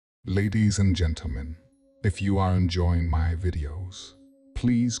Ladies and gentlemen, if you are enjoying my videos,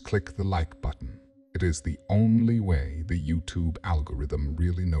 please click the like button. It is the only way the YouTube algorithm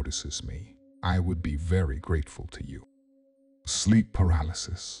really notices me. I would be very grateful to you. Sleep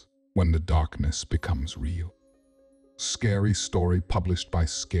paralysis, when the darkness becomes real. Scary story published by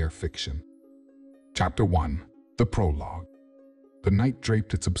Scare Fiction. Chapter 1. The Prologue. The night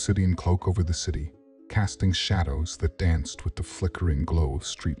draped its obsidian cloak over the city, casting shadows that danced with the flickering glow of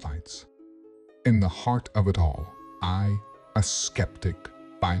streetlights. In the heart of it all, I, a skeptic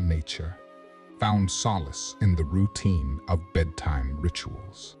by nature, found solace in the routine of bedtime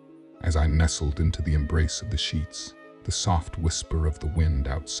rituals. As I nestled into the embrace of the sheets, the soft whisper of the wind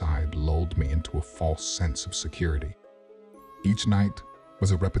outside lulled me into a false sense of security. Each night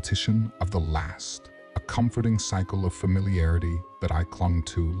was a repetition of the last, a comforting cycle of familiarity that I clung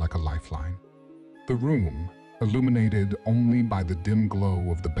to like a lifeline. The room, illuminated only by the dim glow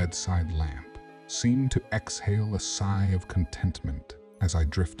of the bedside lamp, seemed to exhale a sigh of contentment as I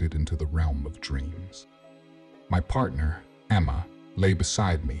drifted into the realm of dreams. My partner, Emma, lay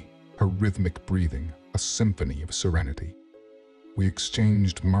beside me, her rhythmic breathing a symphony of serenity. We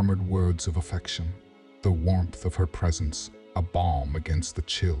exchanged murmured words of affection, the warmth of her presence a balm against the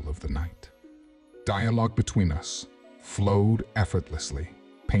chill of the night. Dialogue between us flowed effortlessly,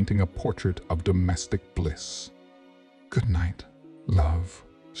 painting a portrait of domestic bliss. "Good night, love,"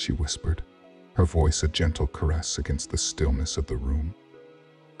 she whispered, her voice a gentle caress against the stillness of the room.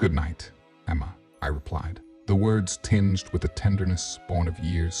 "Good night, Emma," I replied, the words tinged with a tenderness born of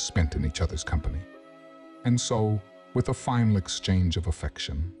years spent in each other's company. And so, with a final exchange of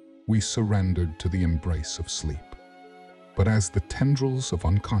affection, we surrendered to the embrace of sleep. But as the tendrils of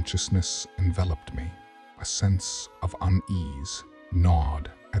unconsciousness enveloped me, a sense of unease gnawed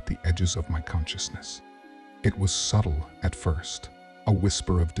at the edges of my consciousness. It was subtle at first, a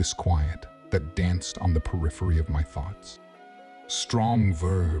whisper of disquiet that danced on the periphery of my thoughts. Strong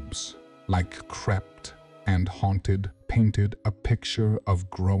verbs, like crept and haunted, painted a picture of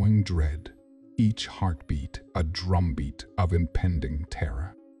growing dread, each heartbeat a drumbeat of impending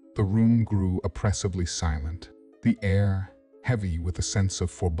terror. The room grew oppressively silent, the air heavy with a sense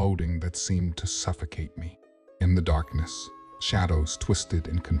of foreboding that seemed to suffocate me. In the darkness, shadows twisted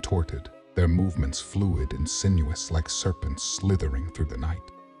and contorted, their movements fluid and sinuous like serpents slithering through the night.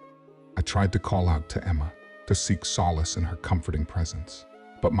 I tried to call out to Emma, to seek solace in her comforting presence,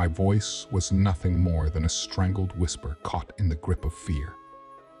 but my voice was nothing more than a strangled whisper caught in the grip of fear.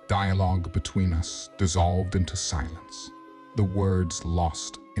 Dialogue between us dissolved into silence, the words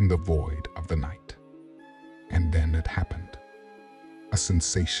lost in the void of the night. And then it happened. A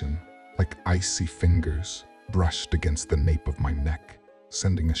sensation like icy fingers brushed against the nape of my neck,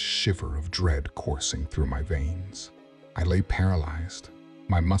 sending a shiver of dread coursing through my veins. I lay paralyzed,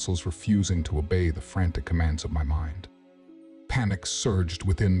 my muscles refusing to obey the frantic commands of my mind. Panic surged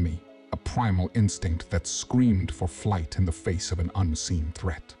within me, a primal instinct that screamed for flight in the face of an unseen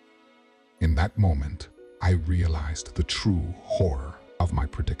threat. In that moment, I realized the true horror of my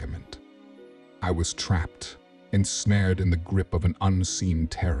predicament. I was trapped, ensnared in the grip of an unseen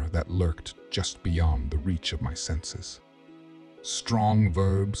terror that lurked just beyond the reach of my senses. Strong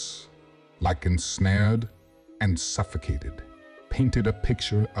verbs, like ensnared and suffocated, painted a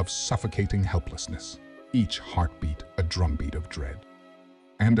picture of suffocating helplessness, each heartbeat a drumbeat of dread.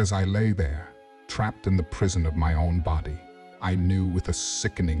 And as I lay there, trapped in the prison of my own body, I knew with a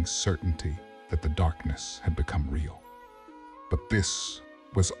sickening certainty that the darkness had become real. But this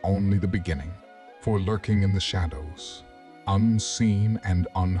was only the beginning. For lurking in the shadows, unseen and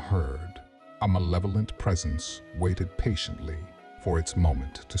unheard, a malevolent presence waited patiently for its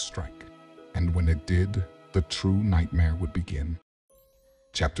moment to strike. And when it did, the true nightmare would begin.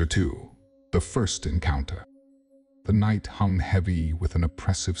 Chapter 2. The First Encounter. The night hung heavy with an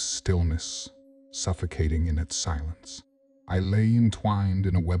oppressive stillness, suffocating in its silence. I lay entwined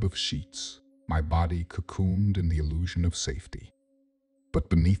in a web of sheets, my body cocooned in the illusion of safety.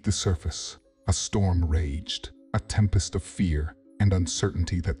 But beneath the surface, a storm raged, a tempest of fear and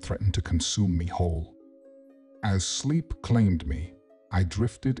uncertainty that threatened to consume me whole. As sleep claimed me, I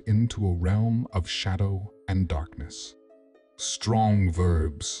drifted into a realm of shadow and darkness. Strong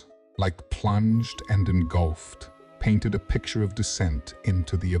verbs, like plunged and engulfed, painted a picture of descent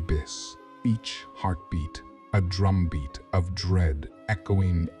into the abyss, each heartbeat a drumbeat of dread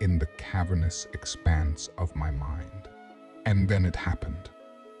echoing in the cavernous expanse of my mind. And then it happened.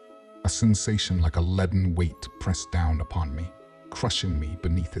 A sensation like a leaden weight pressed down upon me, crushing me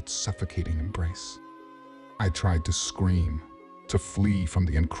beneath its suffocating embrace. I tried to scream, to flee from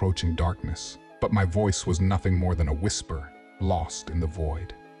the encroaching darkness, but my voice was nothing more than a whisper, lost in the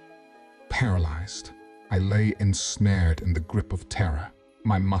void. paralyzed. I lay ensnared in the grip of terror,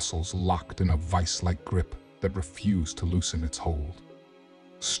 my muscles locked in a vice-like grip that refused to loosen its hold.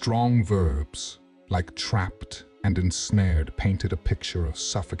 Strong verbs, like trapped and ensnared, painted a picture of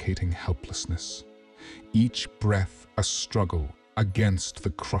suffocating helplessness, each breath a struggle against the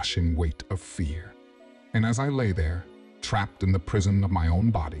crushing weight of fear. And as I lay there, trapped in the prison of my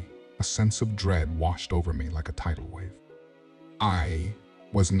own body, a sense of dread washed over me like a tidal wave. I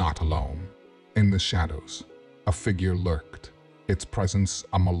was not alone. In the shadows, a figure lurked, its presence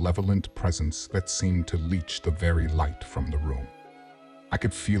a malevolent presence that seemed to leech the very light from the room. I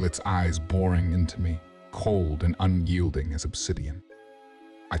could feel its eyes boring into me, cold and unyielding as obsidian.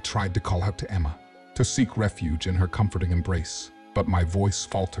 I tried to call out to Emma, to seek refuge in her comforting embrace, but my voice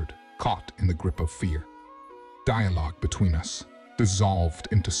faltered, caught in the grip of fear. Dialogue between us dissolved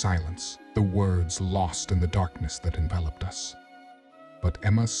into silence, the words lost in the darkness that enveloped us. But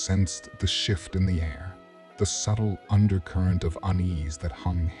Emma sensed the shift in the air, the subtle undercurrent of unease that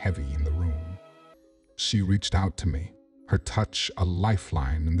hung heavy in the room. She reached out to me, her touch a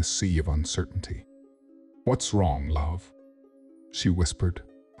lifeline in the sea of uncertainty. "What's wrong, love?" she whispered,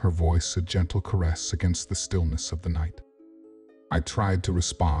 her voice a gentle caress against the stillness of the night. I tried to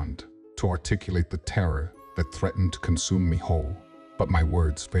respond, to articulate the terror that threatened to consume me whole, but my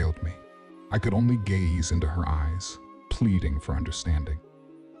words failed me. I could only gaze into her eyes, pleading for understanding.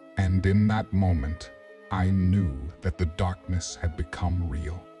 And in that moment, I knew that the darkness had become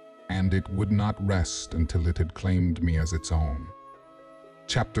real, and it would not rest until it had claimed me as its own.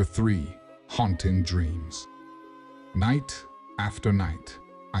 Chapter 3: Haunting Dreams. Night after night,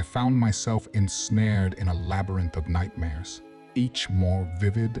 I found myself ensnared in a labyrinth of nightmares, each more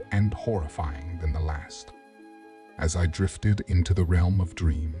vivid and horrifying than the last. As I drifted into the realm of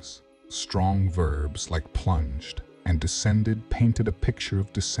dreams, strong verbs like plunged and descended painted a picture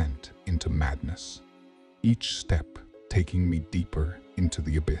of descent into madness, each step taking me deeper into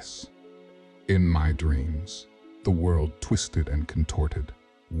the abyss. In my dreams, the world twisted and contorted,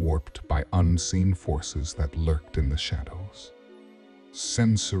 warped by unseen forces that lurked in the shadows.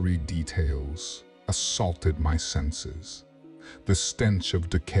 Sensory details assaulted my senses, the stench of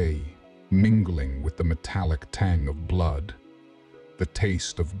decay mingling with the metallic tang of blood, the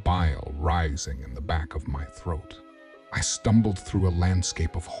taste of bile rising in the back of my throat. I stumbled through a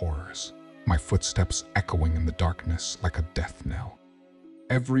landscape of horrors, my footsteps echoing in the darkness like a death knell.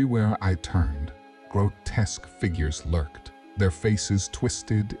 Everywhere I turned, grotesque figures lurked, their faces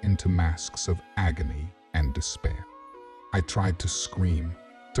twisted into masks of agony and despair. I tried to scream,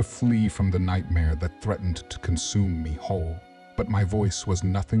 to flee from the nightmare that threatened to consume me whole, but my voice was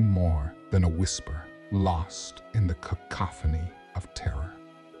nothing more than a whisper, lost in the cacophony of terror.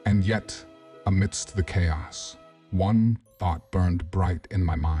 And yet, amidst the chaos, one thought burned bright in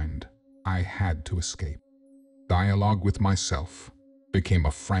my mind. I had to escape. Dialogue with myself became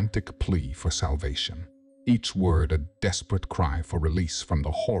a frantic plea for salvation, each word a desperate cry for release from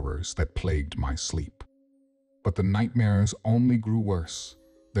the horrors that plagued my sleep. But the nightmares only grew worse,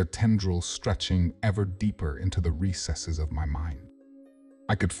 their tendrils stretching ever deeper into the recesses of my mind.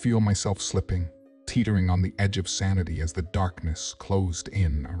 I could feel myself slipping, teetering on the edge of sanity as the darkness closed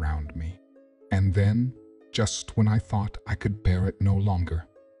in around me. And then, just when I thought I could bear it no longer,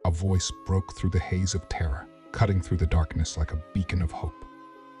 a voice broke through the haze of terror, cutting through the darkness like a beacon of hope.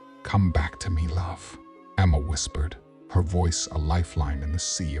 "Come back to me, love," Emma whispered, her voice a lifeline in the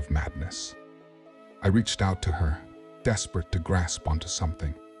sea of madness. I reached out to her, desperate to grasp onto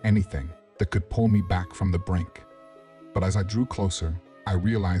something, anything that could pull me back from the brink. But as I drew closer, I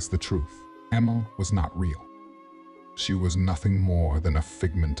realized the truth. Emma was not real. She was nothing more than a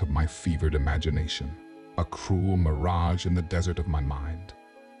figment of my fevered imagination, a cruel mirage in the desert of my mind.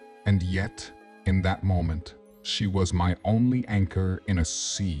 And yet, in that moment, she was my only anchor in a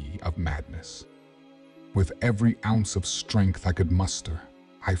sea of madness. With every ounce of strength I could muster,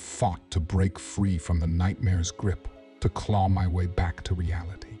 I fought to break free from the nightmare's grip, to claw my way back to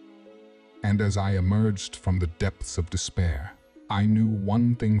reality. And as I emerged from the depths of despair, I knew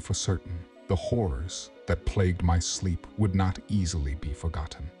one thing for certain: the horrors that plagued my sleep would not easily be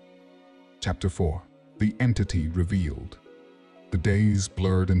forgotten. Chapter 4: The Entity Revealed. The days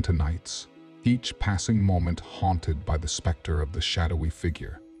blurred into nights, each passing moment haunted by the specter of the shadowy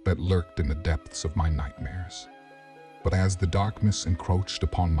figure that lurked in the depths of my nightmares. But as the darkness encroached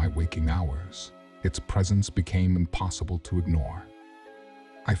upon my waking hours, its presence became impossible to ignore.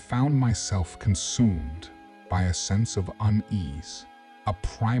 I found myself consumed by a sense of unease, a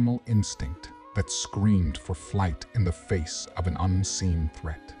primal instinct that screamed for flight in the face of an unseen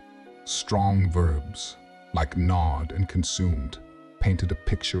threat. Strong verbs, like gnawed and consumed, painted a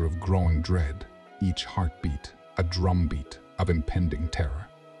picture of growing dread, each heartbeat a drumbeat of impending terror.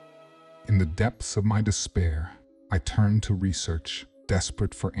 In the depths of my despair, I turned to research,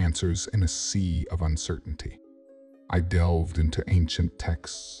 desperate for answers in a sea of uncertainty. I delved into ancient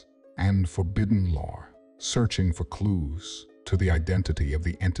texts and forbidden lore, searching for clues to the identity of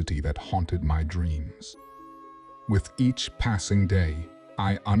the entity that haunted my dreams. With each passing day,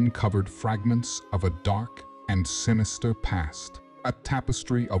 I uncovered fragments of a dark and sinister past, a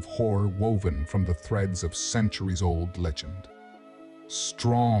tapestry of horror woven from the threads of centuries-old legend.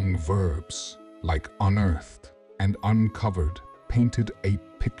 Strong verbs, like unearthed and uncovered, painted a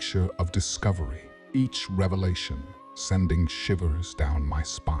picture of discovery, each revelation sending shivers down my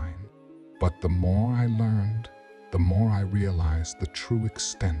spine. But the more I learned, the more I realized the true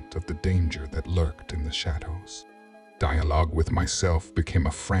extent of the danger that lurked in the shadows. Dialogue with myself became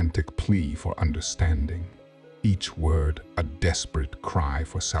a frantic plea for understanding, each word a desperate cry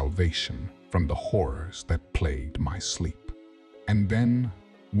for salvation from the horrors that plagued my sleep. And then,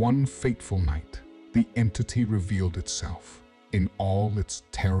 one fateful night, the entity revealed itself in all its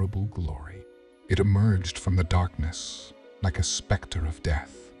terrible glory. It emerged from the darkness like a specter of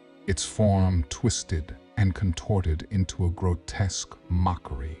death, its form twisted and contorted into a grotesque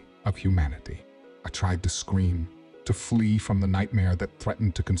mockery of humanity. I tried to scream, to flee from the nightmare that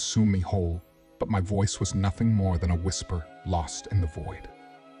threatened to consume me whole, but my voice was nothing more than a whisper lost in the void.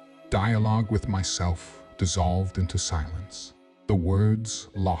 Dialogue with myself dissolved into silence, the words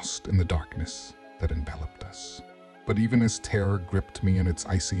lost in the darkness that enveloped us. But even as terror gripped me in its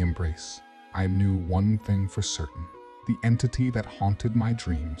icy embrace, I knew one thing for certain. The entity that haunted my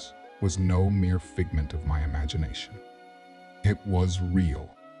dreams was no mere figment of my imagination. It was real,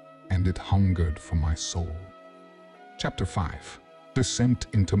 and it hungered for my soul. Chapter 5. Descent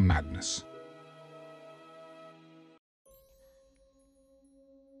into Madness.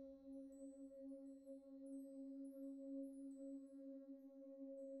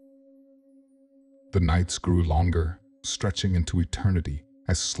 The nights grew longer, stretching into eternity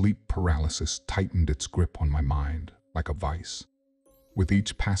as sleep paralysis tightened its grip on my mind like a vice. With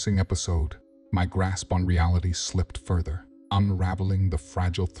each passing episode, my grasp on reality slipped further, unraveling the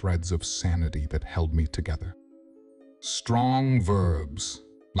fragile threads of sanity that held me together. Strong verbs,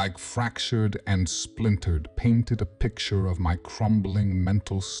 like fractured and splintered, painted a picture of my crumbling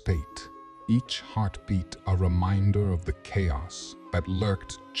mental state, each heartbeat a reminder of the chaos that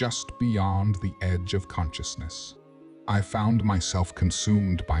lurked just beyond the edge of consciousness. I found myself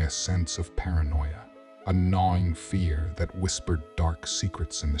consumed by a sense of paranoia, a gnawing fear that whispered dark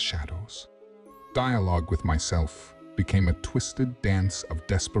secrets in the shadows. Dialogue with myself became a twisted dance of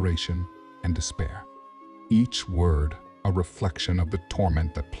desperation and despair, each word a reflection of the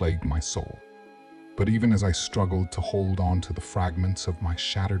torment that plagued my soul. But even as I struggled to hold on to the fragments of my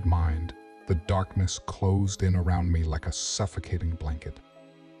shattered mind, the darkness closed in around me like a suffocating blanket.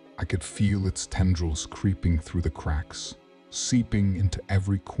 I could feel its tendrils creeping through the cracks, seeping into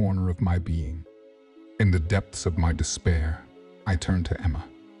every corner of my being. In the depths of my despair, I turned to Emma,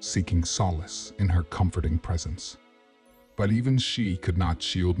 seeking solace in her comforting presence. But even she could not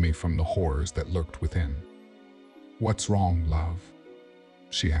shield me from the horrors that lurked within. "What's wrong, love?"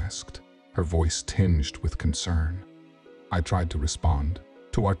 she asked, her voice tinged with concern. I tried to respond,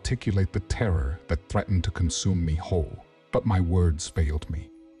 to articulate the terror that threatened to consume me whole, but my words failed me.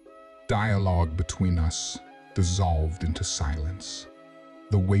 Dialogue between us dissolved into silence,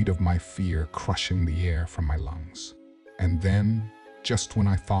 the weight of my fear crushing the air from my lungs. And then, just when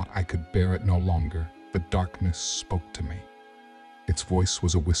I thought I could bear it no longer, the darkness spoke to me. Its voice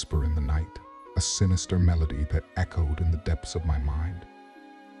was a whisper in the night, a sinister melody that echoed in the depths of my mind.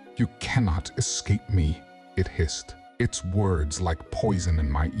 "You cannot escape me," it hissed, its words like poison in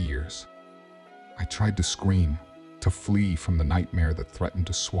my ears. I tried to scream, to flee from the nightmare that threatened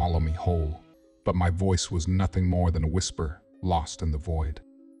to swallow me whole, but my voice was nothing more than a whisper lost in the void.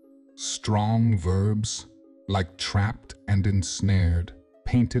 Strong verbs, like trapped and ensnared,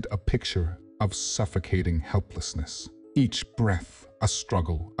 painted a picture of suffocating helplessness, each breath a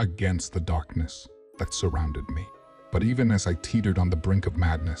struggle against the darkness that surrounded me. But even as I teetered on the brink of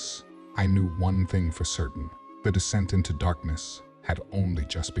madness, I knew one thing for certain: the descent into darkness had only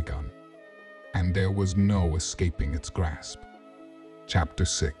just begun, and there was no escaping its grasp. Chapter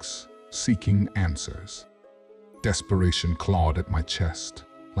 6. Seeking Answers. Desperation clawed at my chest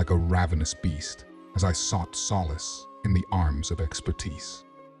like a ravenous beast as I sought solace in the arms of expertise.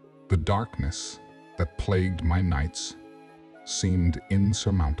 The darkness that plagued my nights seemed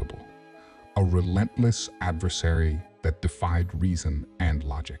insurmountable, a relentless adversary that defied reason and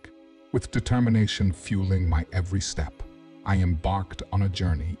logic. With determination fueling my every step, I embarked on a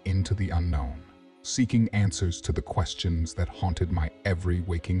journey into the unknown, seeking answers to the questions that haunted my every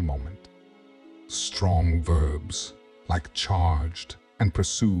waking moment. Strong verbs, like charged and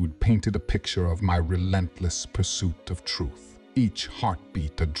pursued, painted a picture of my relentless pursuit of truth, each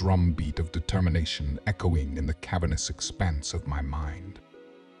heartbeat a drumbeat of determination echoing in the cavernous expanse of my mind.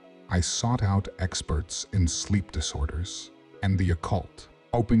 I sought out experts in sleep disorders and the occult,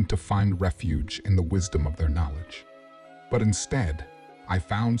 hoping to find refuge in the wisdom of their knowledge. But instead, I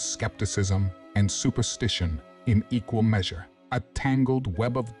found skepticism and superstition in equal measure, a tangled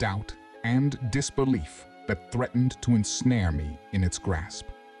web of doubt and disbelief that threatened to ensnare me in its grasp.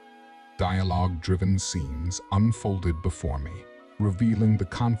 Dialogue-driven scenes unfolded before me, revealing the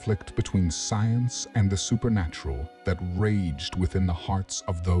conflict between science and the supernatural that raged within the hearts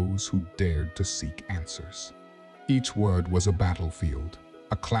of those who dared to seek answers. Each word was a battlefield,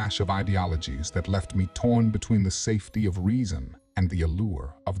 a clash of ideologies that left me torn between the safety of reason and the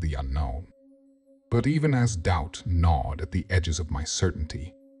allure of the unknown. But even as doubt gnawed at the edges of my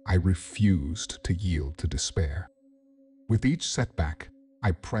certainty, I refused to yield to despair. With each setback,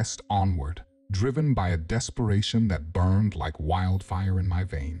 I pressed onward, driven by a desperation that burned like wildfire in my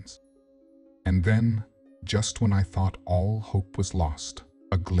veins. And then, just when I thought all hope was lost,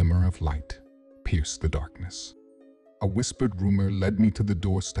 a glimmer of light pierced the darkness. A whispered rumor led me to the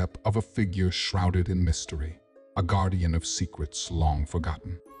doorstep of a figure shrouded in mystery, a guardian of secrets long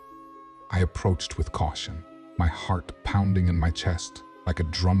forgotten. I approached with caution, my heart pounding in my chest like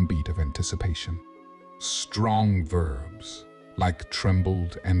a drumbeat of anticipation. Strong verbs, like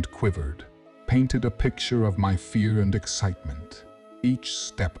trembled and quivered, painted a picture of my fear and excitement, each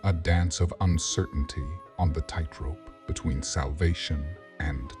step a dance of uncertainty on the tightrope between salvation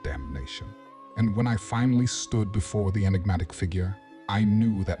and damnation. And when I finally stood before the enigmatic figure, I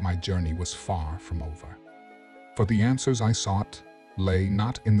knew that my journey was far from over. For the answers I sought lay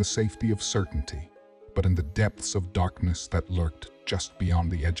not in the safety of certainty, but in the depths of darkness that lurked just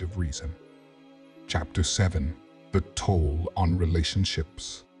beyond the edge of reason. Chapter 7. The Toll on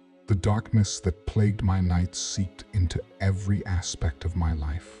Relationships. The darkness that plagued my nights seeped into every aspect of my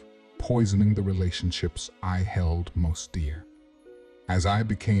life, poisoning the relationships I held most dear. As I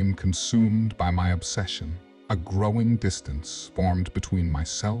became consumed by my obsession, a growing distance formed between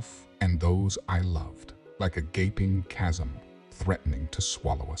myself and those I loved, like a gaping chasm threatening to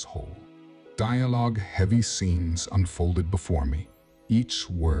swallow us whole. Dialogue-heavy scenes unfolded before me, each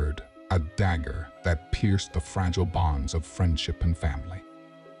word a dagger that pierced the fragile bonds of friendship and family.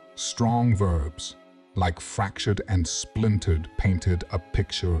 Strong verbs, like fractured and splintered, painted a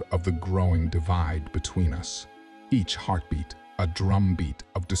picture of the growing divide between us, each heartbeat a drumbeat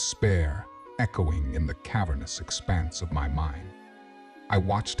of despair echoing in the cavernous expanse of my mind. I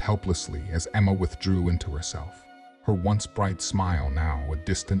watched helplessly as Emma withdrew into herself, her once bright smile now a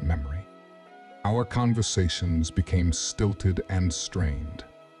distant memory. Our conversations became stilted and strained,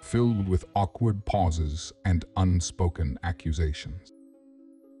 filled with awkward pauses and unspoken accusations.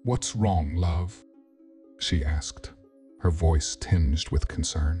 "What's wrong, love?" she asked, her voice tinged with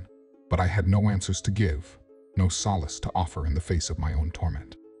concern. But I had no answers to give, no solace to offer in the face of my own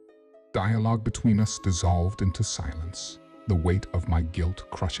torment. Dialogue between us dissolved into silence, the weight of my guilt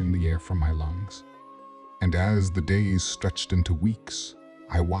crushing the air from my lungs. And as the days stretched into weeks,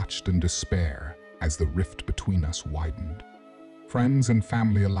 I watched in despair as the rift between us widened. Friends and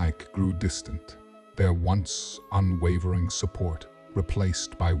family alike grew distant, their once unwavering support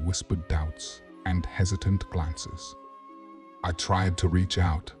replaced by whispered doubts and hesitant glances. I tried to reach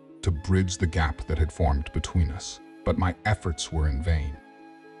out, to bridge the gap that had formed between us, but my efforts were in vain.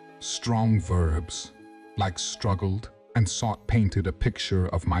 Strong verbs, like struggled and sought, painted a picture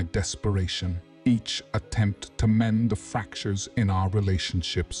of my desperation, each attempt to mend the fractures in our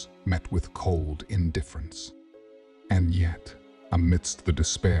relationships met with cold indifference. And yet, amidst the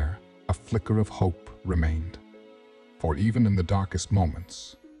despair, a flicker of hope remained. For even in the darkest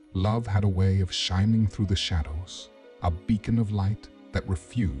moments, love had a way of shining through the shadows, a beacon of light that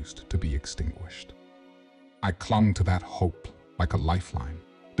refused to be extinguished. I clung to that hope like a lifeline,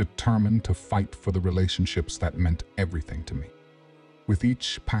 determined to fight for the relationships that meant everything to me. With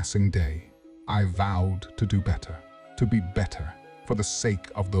each passing day, I vowed to do better, to be better, for the sake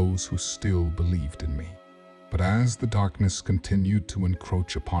of those who still believed in me. But as the darkness continued to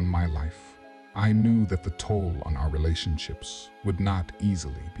encroach upon my life, I knew that the toll on our relationships would not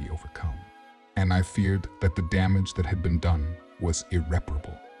easily be overcome, and I feared that the damage that had been done was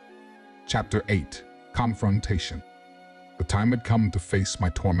irreparable. Chapter 8. Confrontation. The time had come to face my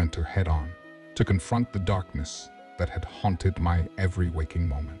tormentor head-on, to confront the darkness that had haunted my every waking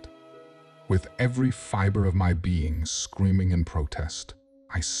moment. With every fiber of my being screaming in protest,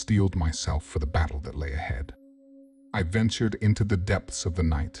 I steeled myself for the battle that lay ahead. I ventured into the depths of the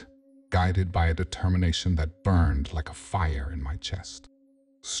night, guided by a determination that burned like a fire in my chest.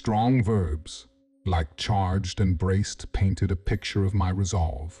 Strong verbs, like charged and braced, painted a picture of my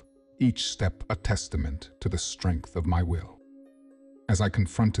resolve, each step a testament to the strength of my will. As I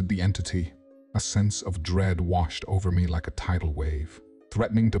confronted the entity, a sense of dread washed over me like a tidal wave,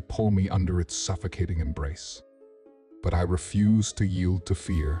 threatening to pull me under its suffocating embrace. But I refused to yield to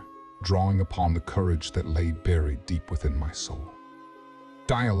fear, drawing upon the courage that lay buried deep within my soul.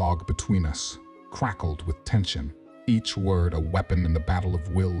 Dialogue between us crackled with tension, each word a weapon in the battle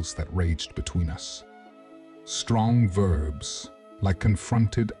of wills that raged between us. Strong verbs, like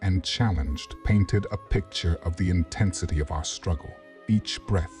confronted and challenged, painted a picture of the intensity of our struggle, each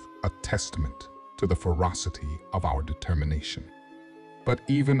breath a testament to the ferocity of our determination. But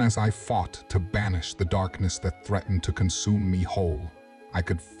even as I fought to banish the darkness that threatened to consume me whole, I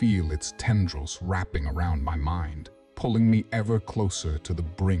could feel its tendrils wrapping around my mind, pulling me ever closer to the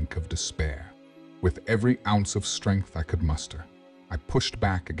brink of despair. With every ounce of strength I could muster, I pushed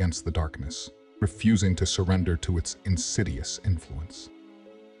back against the darkness, refusing to surrender to its insidious influence.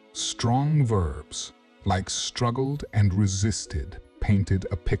 Strong verbs, like struggled and resisted, painted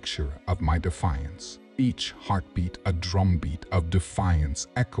a picture of my defiance, each heartbeat a drumbeat of defiance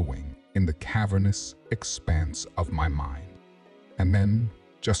echoing in the cavernous expanse of my mind. And then,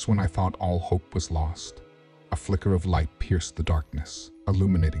 just when I thought all hope was lost, a flicker of light pierced the darkness,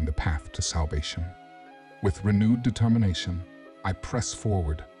 illuminating the path to salvation. With renewed determination, I pressed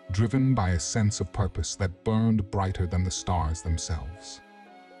forward, driven by a sense of purpose that burned brighter than the stars themselves.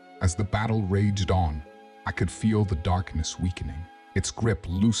 As the battle raged on, I could feel the darkness weakening, its grip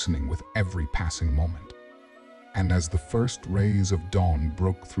loosening with every passing moment. And as the first rays of dawn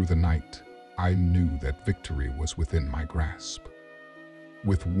broke through the night, I knew that victory was within my grasp.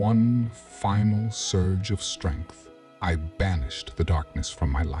 With one final surge of strength, I banished the darkness from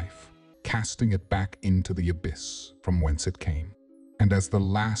my life, casting it back into the abyss from whence it came. And as the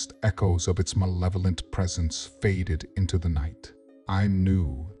last echoes of its malevolent presence faded into the night, I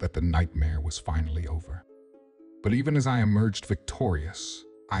knew that the nightmare was finally over. But even as I emerged victorious,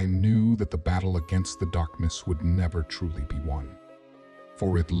 I knew that the battle against the darkness would never truly be won.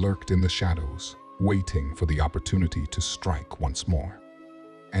 For it lurked in the shadows, waiting for the opportunity to strike once more.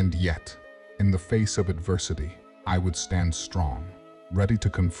 And yet, in the face of adversity, I would stand strong, ready to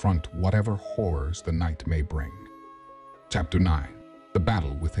confront whatever horrors the night may bring. Chapter 9. The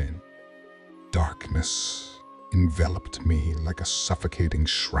Battle Within. Darkness enveloped me like a suffocating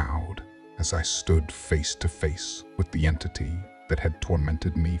shroud as I stood face to face with the entity that had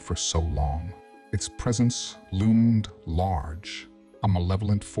tormented me for so long. Its presence loomed large, a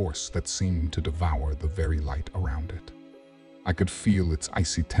malevolent force that seemed to devour the very light around it. I could feel its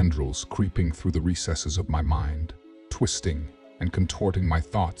icy tendrils creeping through the recesses of my mind, twisting and contorting my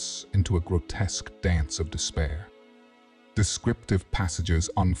thoughts into a grotesque dance of despair. Descriptive passages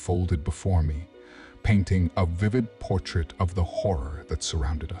unfolded before me, painting a vivid portrait of the horror that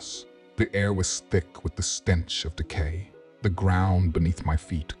surrounded us. The air was thick with the stench of decay, the ground beneath my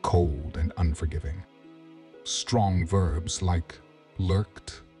feet cold and unforgiving. Strong verbs like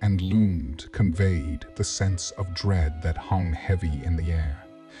lurked and loomed conveyed the sense of dread that hung heavy in the air,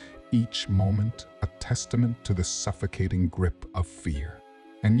 each moment a testament to the suffocating grip of fear.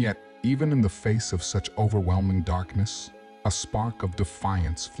 And yet, even in the face of such overwhelming darkness, a spark of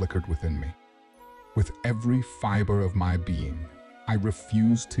defiance flickered within me. With every fiber of my being, I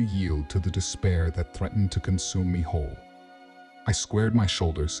refused to yield to the despair that threatened to consume me whole. I squared my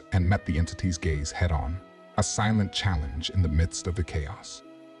shoulders and met the entity's gaze head-on, a silent challenge in the midst of the chaos.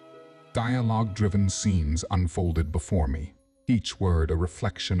 Dialogue-driven scenes unfolded before me, each word a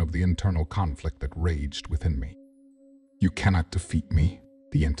reflection of the internal conflict that raged within me. "You cannot defeat me,"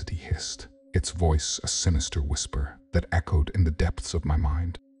 the entity hissed, its voice a sinister whisper that echoed in the depths of my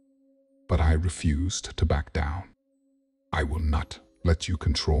mind. But I refused to back down. "I will not let you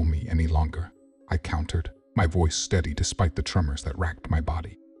control me any longer," I countered, my voice steady despite the tremors that racked my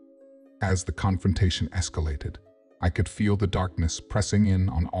body. As the confrontation escalated, I could feel the darkness pressing in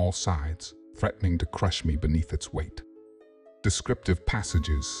on all sides, threatening to crush me beneath its weight. Descriptive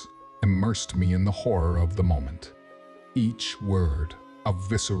passages immersed me in the horror of the moment, each word a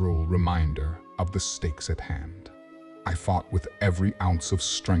visceral reminder of the stakes at hand. I fought with every ounce of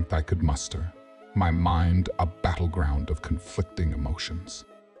strength I could muster, my mind a battleground of conflicting emotions.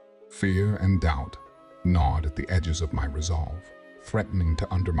 Fear and doubt gnawed at the edges of my resolve, threatening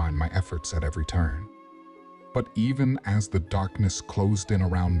to undermine my efforts at every turn. But even as the darkness closed in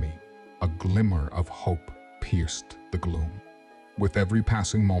around me, a glimmer of hope pierced the gloom. With every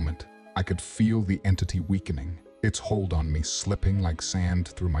passing moment, I could feel the entity weakening, its hold on me slipping like sand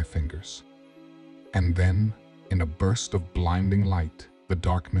through my fingers. And then, in a burst of blinding light, the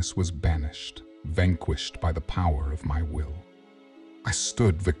darkness was banished, vanquished by the power of my will. I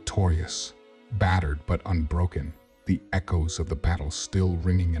stood victorious, battered but unbroken, the echoes of the battle still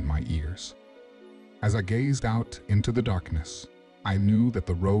ringing in my ears. As I gazed out into the darkness, I knew that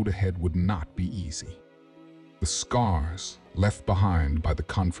the road ahead would not be easy. The scars left behind by the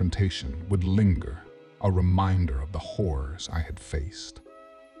confrontation would linger, a reminder of the horrors I had faced.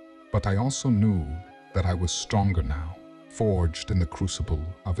 But I also knew that I was stronger now, forged in the crucible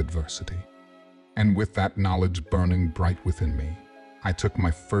of adversity. And with that knowledge burning bright within me, I took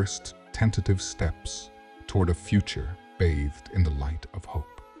my first tentative steps toward a future bathed in the light of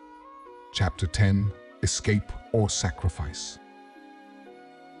hope. Chapter 10: Escape or Sacrifice.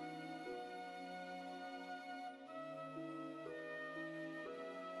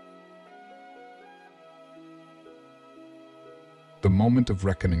 The moment of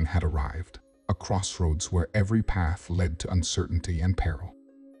reckoning had arrived, a crossroads where every path led to uncertainty and peril.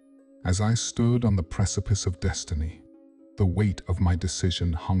 As I stood on the precipice of destiny, the weight of my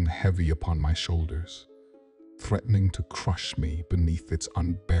decision hung heavy upon my shoulders, threatening to crush me beneath its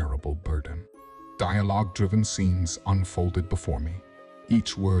unbearable burden. Dialogue-driven scenes unfolded before me,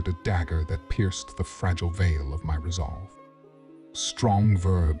 each word a dagger that pierced the fragile veil of my resolve. Strong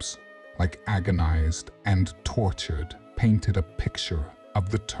verbs, like agonized and tortured, painted a picture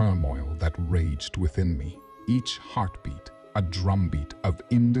of the turmoil that raged within me, each heartbeat a drumbeat of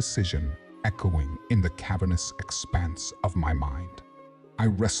indecision echoing in the cavernous expanse of my mind. I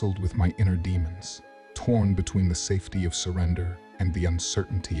wrestled with my inner demons, torn between the safety of surrender and the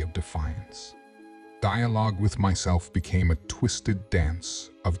uncertainty of defiance. Dialogue with myself became a twisted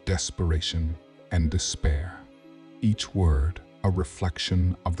dance of desperation and despair, each word a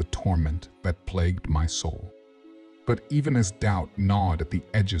reflection of the torment that plagued my soul. But even as doubt gnawed at the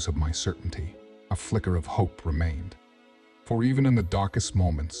edges of my certainty, a flicker of hope remained. For even in the darkest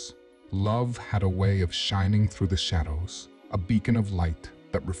moments, love had a way of shining through the shadows, a beacon of light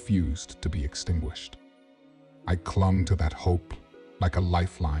that refused to be extinguished. I clung to that hope like a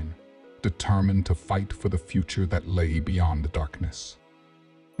lifeline, determined to fight for the future that lay beyond the darkness.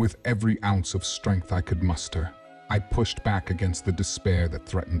 With every ounce of strength I could muster, I pushed back against the despair that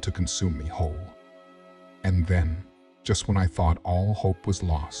threatened to consume me whole. And then, just when I thought all hope was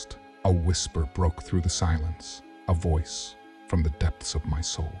lost, a whisper broke through the silence, a voice from the depths of my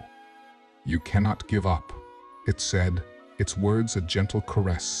soul. "You cannot give up," it said, its words a gentle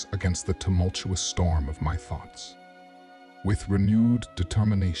caress against the tumultuous storm of my thoughts. With renewed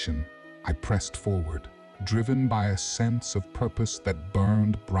determination, I pressed forward, driven by a sense of purpose that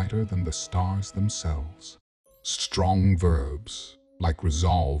burned brighter than the stars themselves. Strong verbs, like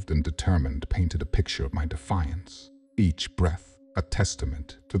resolved and determined, painted a picture of my defiance, each breath a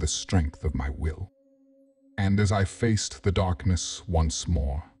testament to the strength of my will. And as I faced the darkness once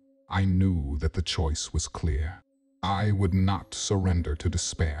more, I knew that the choice was clear. I would not surrender to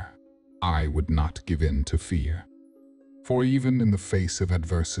despair. I would not give in to fear. For even in the face of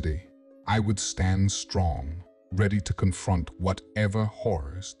adversity, I would stand strong, ready to confront whatever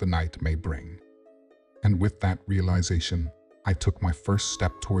horrors the night may bring. And with that realization, I took my first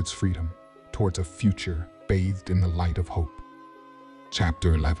step towards freedom, towards a future bathed in the light of hope.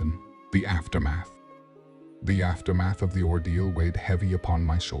 Chapter 11: The Aftermath. The aftermath of the ordeal weighed heavy upon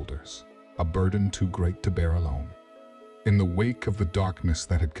my shoulders, a burden too great to bear alone. In the wake of the darkness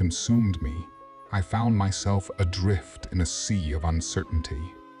that had consumed me, I found myself adrift in a sea of uncertainty,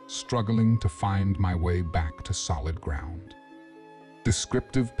 struggling to find my way back to solid ground.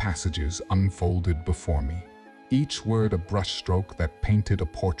 Descriptive passages unfolded before me, each word a brushstroke that painted a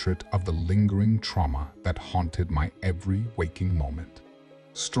portrait of the lingering trauma that haunted my every waking moment.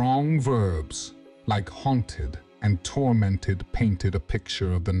 Strong verbs, like haunted and tormented, painted a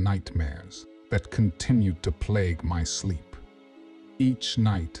picture of the nightmares that continued to plague my sleep. Each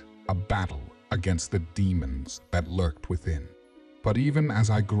night, a battle against the demons that lurked within. But even as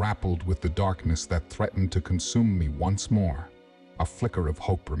I grappled with the darkness that threatened to consume me once more, a flicker of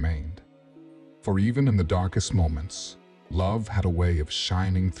hope remained. For even in the darkest moments, love had a way of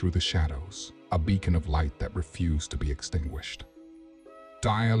shining through the shadows, a beacon of light that refused to be extinguished.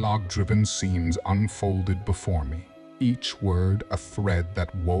 Dialogue-driven scenes unfolded before me, each word a thread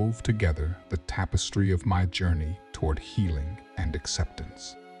that wove together the tapestry of my journey toward healing and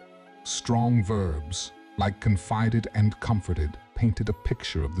acceptance. Strong verbs, like confided and comforted, painted a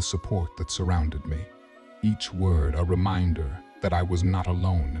picture of the support that surrounded me, each word a reminder that I was not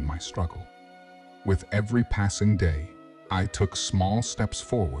alone in my struggle. With every passing day, I took small steps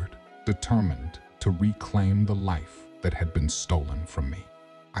forward, determined to reclaim the life that had been stolen from me.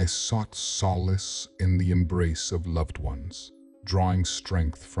 I sought solace in the embrace of loved ones, drawing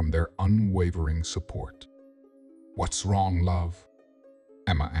strength from their unwavering support. "What's wrong, love?"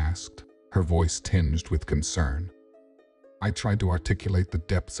 Emma asked, her voice tinged with concern. I tried to articulate the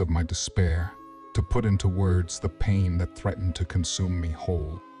depths of my despair, to put into words the pain that threatened to consume me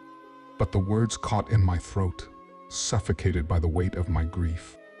whole. But the words caught in my throat, suffocated by the weight of my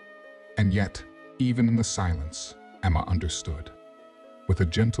grief. And yet, even in the silence, Emma understood. With a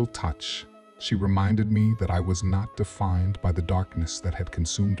gentle touch, she reminded me that I was not defined by the darkness that had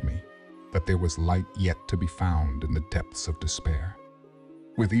consumed me, that there was light yet to be found in the depths of despair.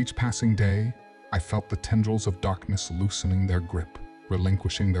 With each passing day, I felt the tendrils of darkness loosening their grip,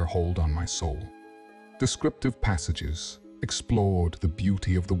 relinquishing their hold on my soul. Descriptive passages explored the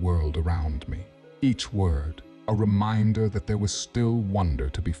beauty of the world around me, each word a reminder that there was still wonder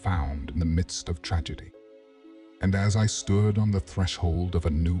to be found in the midst of tragedy. And as I stood on the threshold of a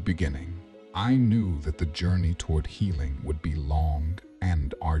new beginning, I knew that the journey toward healing would be long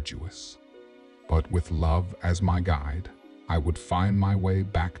and arduous. But with love as my guide, I would find my way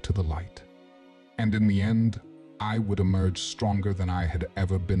back to the light. And in the end, I would emerge stronger than I had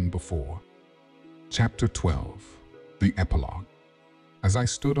ever been before. Chapter 12, the Epilogue. As I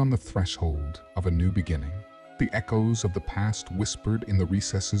stood on the threshold of a new beginning, the echoes of the past whispered in the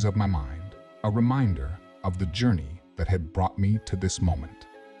recesses of my mind, a reminder of the journey that had brought me to this moment.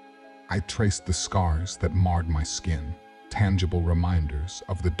 I traced the scars that marred my skin, tangible reminders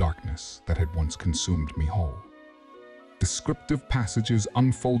of the darkness that had once consumed me whole. Descriptive passages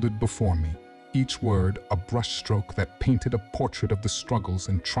unfolded before me, each word a brushstroke that painted a portrait of the struggles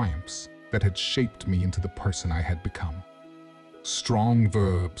and triumphs that had shaped me into the person I had become. Strong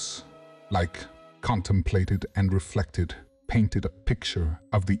verbs, like contemplated and reflected, painted a picture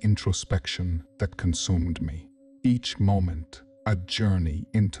of the introspection that consumed me. Each moment, a journey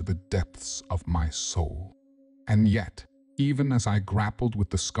into the depths of my soul. And yet, even as I grappled with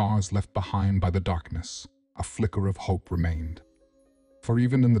the scars left behind by the darkness, a flicker of hope remained. For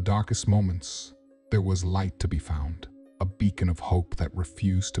even in the darkest moments, there was light to be found, a beacon of hope that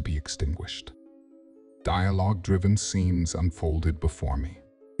refused to be extinguished. Dialogue-driven scenes unfolded before me,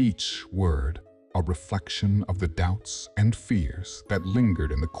 each word a reflection of the doubts and fears that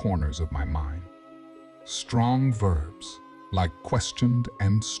lingered in the corners of my mind. Strong verbs, like questioned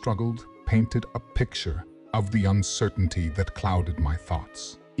and struggled, painted a picture of the uncertainty that clouded my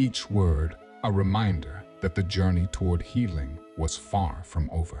thoughts. Each word a reminder that the journey toward healing was far from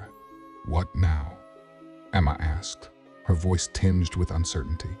over. "What now?" Emma asked, her voice tinged with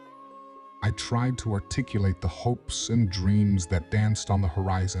uncertainty. I tried to articulate the hopes and dreams that danced on the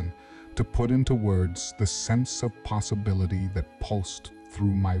horizon, to put into words the sense of possibility that pulsed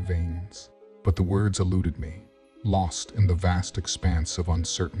through my veins. But the words eluded me, lost in the vast expanse of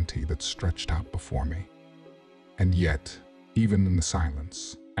uncertainty that stretched out before me. And yet, even in the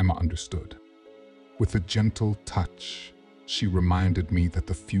silence, Emma understood. With a gentle touch, she reminded me that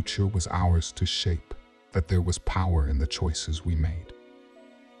the future was ours to shape, that there was power in the choices we made.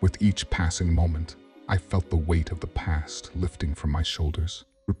 With each passing moment, I felt the weight of the past lifting from my shoulders,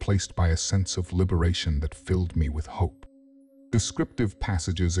 replaced by a sense of liberation that filled me with hope. Descriptive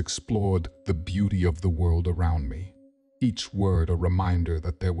passages explored the beauty of the world around me, each word a reminder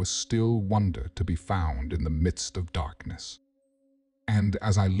that there was still wonder to be found in the midst of darkness. And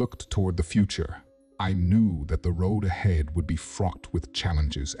as I looked toward the future, I knew that the road ahead would be fraught with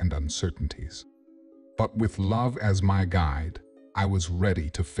challenges and uncertainties. But with love as my guide, I was ready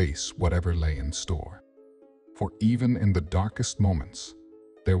to face whatever lay in store. For even in the darkest moments,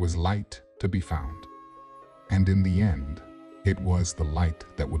 there was light to be found. And in the end, it was the light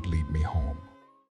that would lead me home.